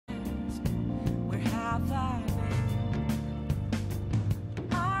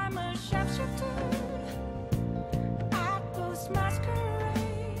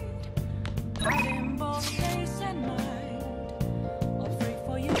Hiding both face and mind, all free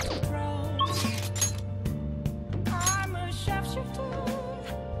for you to grow. I'm a shapeshifter.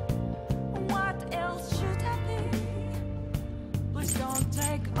 What else should I be? Please don't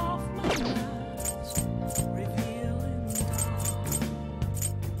take off my mask, revealing dark.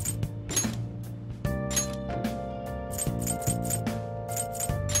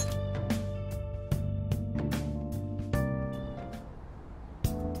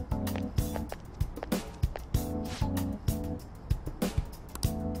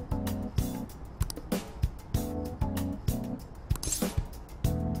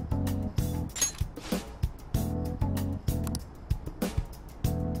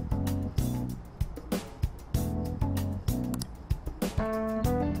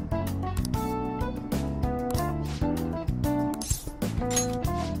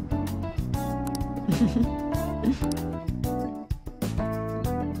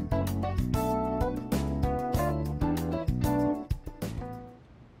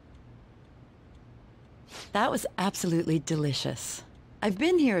 That was absolutely delicious. I've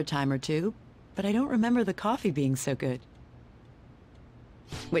been here a time or two, but I don't remember the coffee being so good.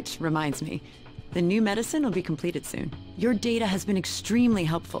 Which reminds me, the new medicine will be completed soon. Your data has been extremely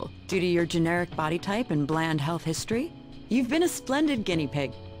helpful due to your generic body type and bland health history. You've been a splendid guinea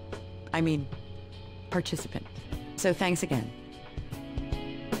pig. I mean, participant. So thanks again.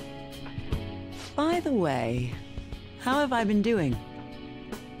 By the way, how have I been doing?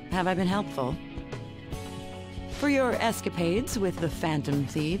 Have I been helpful? For your escapades with the Phantom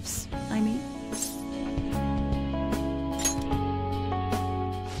Thieves, I mean.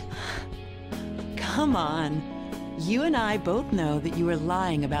 Come on. You and I both know that you were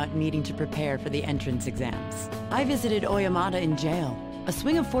lying about needing to prepare for the entrance exams. I visited Oyamata in jail. A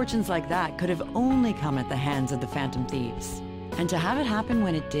swing of fortunes like that could have only come at the hands of the Phantom Thieves. And to have it happen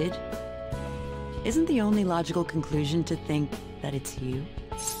when it did, isn't the only logical conclusion to think that it's you?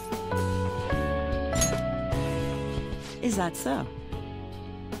 Is that so?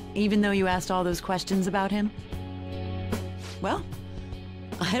 Even though you asked all those questions about him? Well,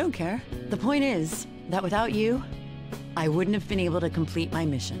 I don't care. The point is that without you, I wouldn't have been able to complete my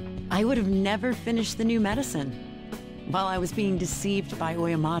mission. I would have never finished the new medicine while I was being deceived by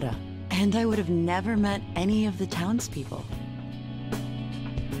Oyamata. And I would have never met any of the townspeople.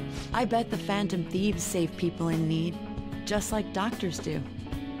 I bet the Phantom Thieves save people in need, just like doctors do.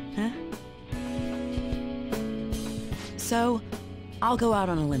 Huh? So, I'll go out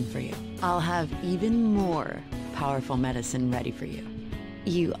on a limb for you. I'll have even more powerful medicine ready for you.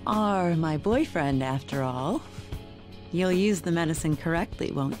 You are my boyfriend, after all. You'll use the medicine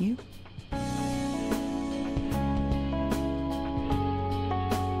correctly, won't you?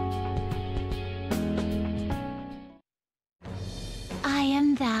 I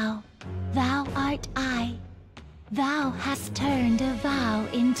am thou, thou art I. Thou hast turned a vow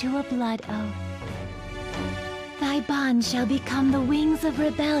into a blood oath. Thy bond shall become the wings of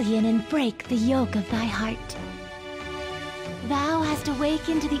rebellion and break the yoke of thy heart. Thou hast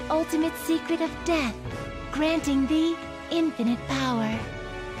awakened to the ultimate secret of death, granting thee infinite power.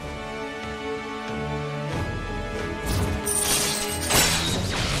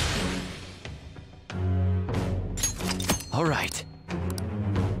 All right.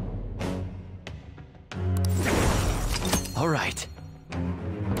 All right.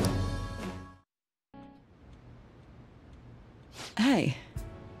 Hey,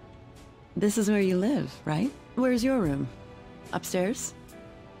 this is where you live, right? Where's your room? Upstairs?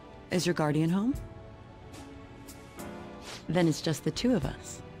 Is your guardian home? Then it's just the two of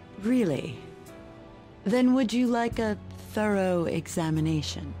us. Really? Then would you like a thorough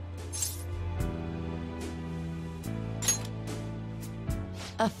examination?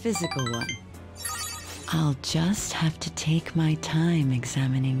 A physical one. I'll just have to take my time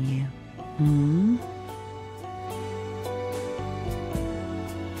examining you. Hmm?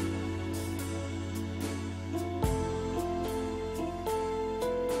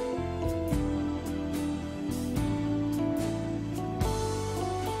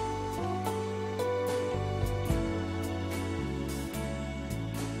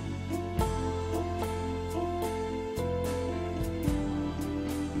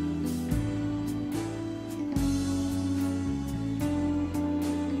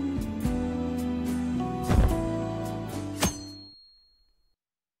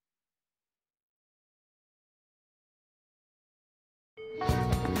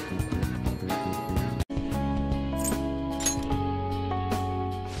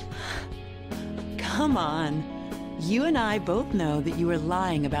 Come on. You and I both know that you were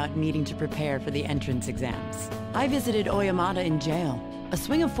lying about needing to prepare for the entrance exams. I visited Oyamata in jail. A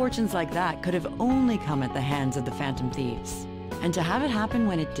swing of fortunes like that could have only come at the hands of the Phantom Thieves. And to have it happen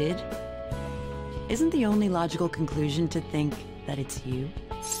when it did, isn't the only logical conclusion to think that it's you?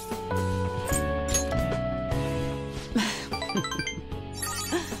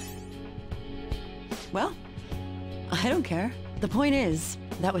 Well, I don't care. The point is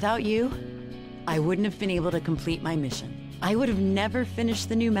that without you, I wouldn't have been able to complete my mission. I would have never finished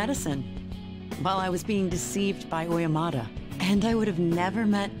the new medicine while I was being deceived by Oyamada. And I would have never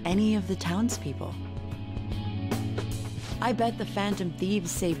met any of the townspeople. I bet the Phantom Thieves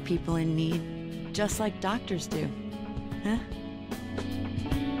save people in need, just like doctors do. Huh?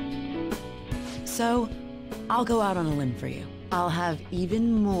 So, I'll go out on a limb for you. I'll have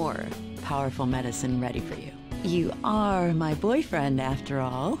even more powerful medicine ready for you. You are my boyfriend, after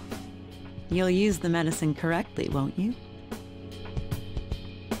all. You'll use the medicine correctly, won't you?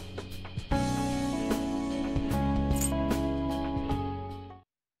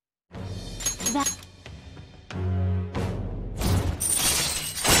 That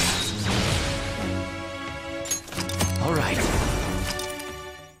All right.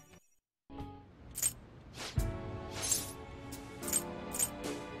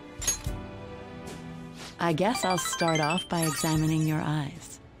 I guess I'll start off by examining your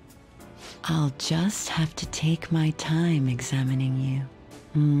eyes. I'll just have to take my time examining you.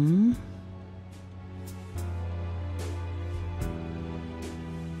 Hmm?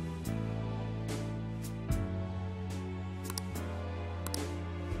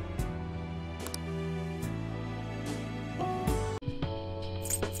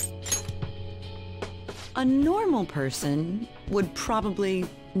 A normal person would probably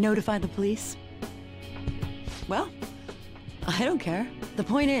notify the police. Well, I don't care. The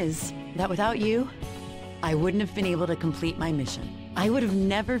point is that without you, I wouldn't have been able to complete my mission. I would have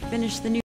never finished the new